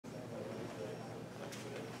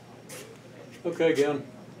Okay, again,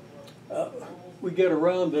 we get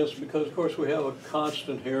around this because, of course, we have a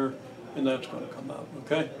constant here, and that's going to come out,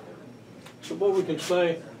 okay? So what we can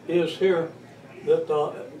say is here that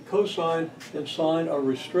cosine and sine are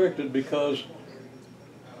restricted because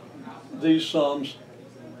these sums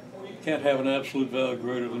can't have an absolute value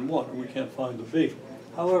greater than 1, or we can't find the b.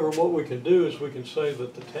 However, what we can do is we can say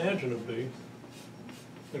that the tangent of b,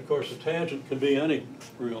 and of course the tangent can be any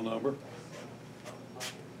real number,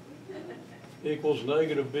 equals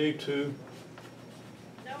negative b2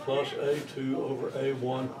 plus a2 over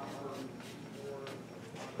a1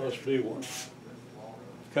 plus b1.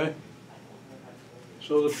 Okay?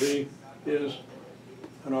 So that b is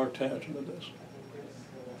an arctangent of this.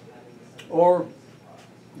 Or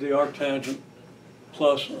the arctangent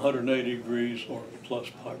plus 180 degrees or plus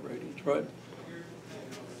pi radians, right?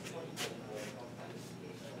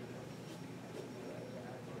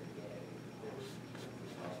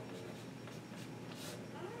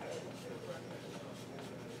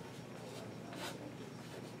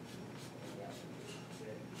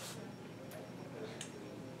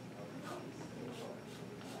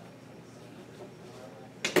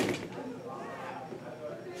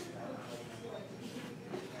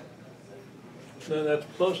 Then that's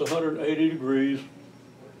plus 180 degrees.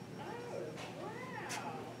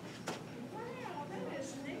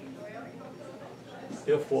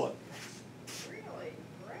 If what? Really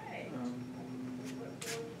great.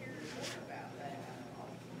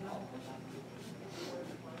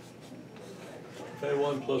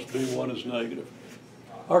 A1 plus B1 is negative.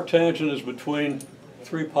 Arctangent is between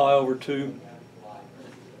 3 pi over 2,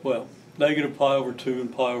 well, negative pi over 2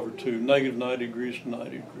 and pi over 2, negative 90 degrees to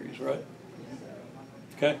 90 degrees, right?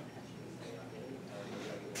 Okay?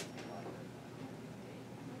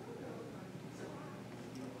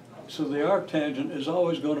 So the arctangent is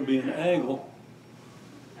always going to be an angle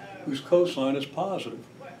whose cosine is positive.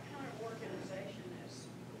 What kind of organization is?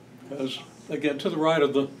 Because, again, to the right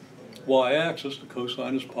of the y-axis, the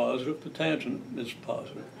cosine is positive, the tangent is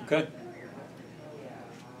positive, okay?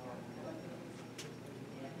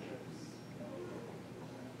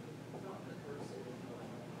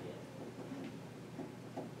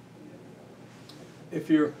 If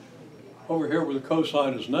you're over here where the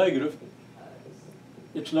cosine is negative,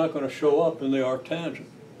 it's not going to show up in the arctangent.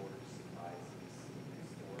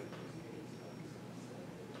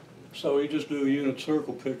 So you just do a unit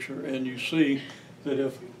circle picture and you see that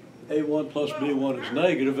if A1 plus B1 is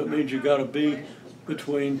negative, it means you've got to be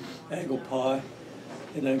between angle pi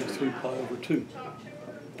and angle 3 pi over 2,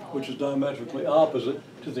 which is diametrically opposite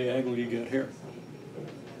to the angle you get here.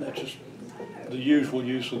 That's just the usual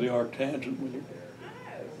use of the arctangent when you're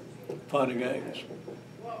finding angles,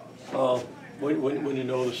 when you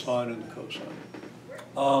know the sine and the cosine.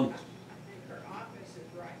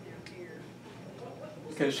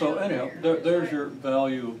 Okay, so anyhow, there's your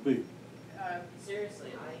value of b.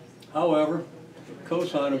 However,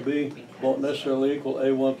 cosine of b won't necessarily equal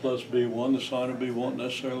a1 plus b1. The sine of b won't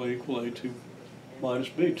necessarily equal a2 minus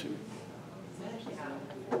b2.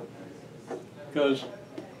 Because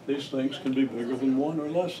these things can be bigger than 1 or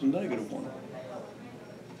less than negative 1.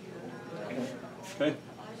 Okay?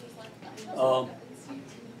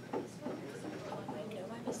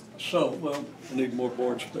 So, well, I need more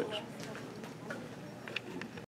board space.